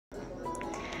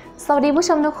สวัสดีผู้ช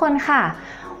มทุกคนค่ะ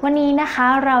วันนี้นะคะ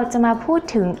เราจะมาพูด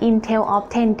ถึง Intel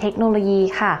Optane Technology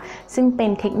ค่ะซึ่งเป็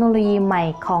นเทคโนโลยีใหม่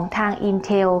ของทาง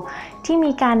Intel ที่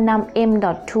มีการนำ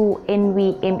M.2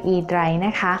 NVMe drive น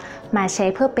ะคะมาใช้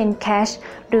เพื่อเป็นแคช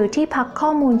หรือที่พักข้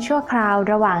อมูลชั่วคราว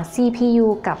ระหว่าง CPU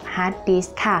กับ Hard Disk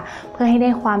ค่ะเพื่อให้ได้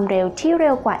ความเร็วที่เ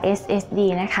ร็วกว่า SSD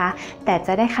นะคะแต่จ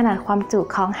ะได้ขนาดความจุ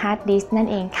ของ Hard Disk นั่น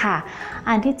เองค่ะ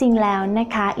อันที่จริงแล้วนะ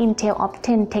คะ Intel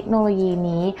Optane Technology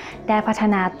นี้ได้พัฒ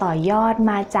นาต่อยอด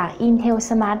มาจาก Intel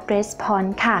Smart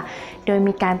Response ค่ะโดย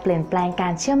มีการเปลี่ยนแปลงกา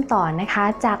รเชื่อมต่อนะคะ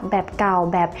จากแบบเก่า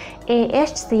แบบ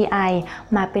AHCI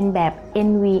มาเป็นแบบ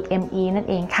NVMe นั่น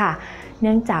เองค่ะเ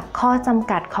นื่องจากข้อจ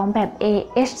ำกัดของแบบ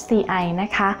AHCI นะ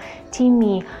คะที่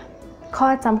มีข้อ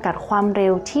จำกัดความเร็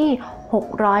วที่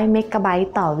600 เมกะไบ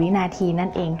ต์ต่อวินาทีนั่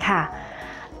นเองค่ะ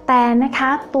แต่นะคะ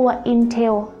ตัว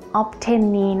Intel Optane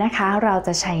นี้นะคะเราจ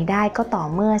ะใช้ได้ก็ต่อ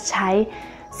เมื่อใช้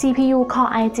CPU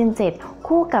Core i Gen 7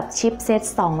 คู่กับชิปเซต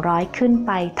200ขึ้นไ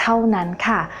ปเท่านั้น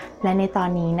ค่ะและในตอน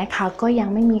นี้นะคะก็ยัง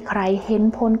ไม่มีใครเห็น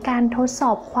ผลการทดส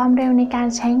อบความเร็วในการ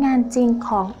ใช้งานจริงข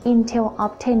อง Intel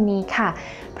Optane นี้ค่ะ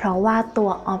เพราะว่าตัว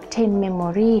Optane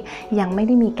Memory ยังไม่ไ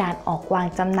ด้มีการออกวาง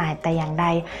จำหน่ายแต่อย่างใด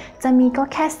จะมีก็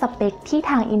แค่สเปคที่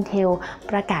ทาง Intel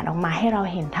ประกาศออกมาให้เรา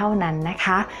เห็นเท่านั้นนะค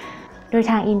ะโดย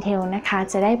ทาง Intel นะคะ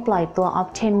จะได้ปล่อยตัว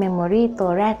Optane Memory ตั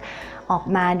วแรกออก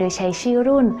มาโดยใช้ชื่อ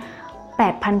รุ่น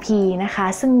8,000P นะคะ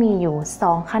ซึ่งมีอยู่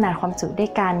2ขนาดความจุด้ว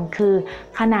ยกันคือ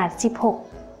ขนาด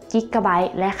16กิกะไบ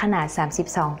ต์และขนาด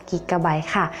32กิกะไบต์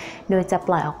ค่ะโดยจะป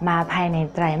ล่อยออกมาภายใน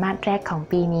ไตรมาสแรกของ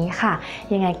ปีนี้ค่ะ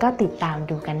ยังไงก็ติดตาม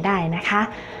ดูกันได้นะคะ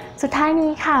สุดท้าย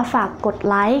นี้ค่ะฝากกด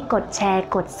ไลค์กดแชร์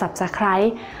กด Subscribe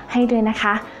ให้ด้วยนะค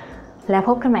ะแล้วพ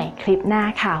บกันใหม่คลิปหน้า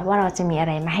ค่ะว่าเราจะมีอะ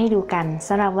ไรมาให้ดูกันส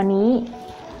ำหรับวันนี้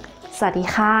สวัสดี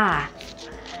ค่ะ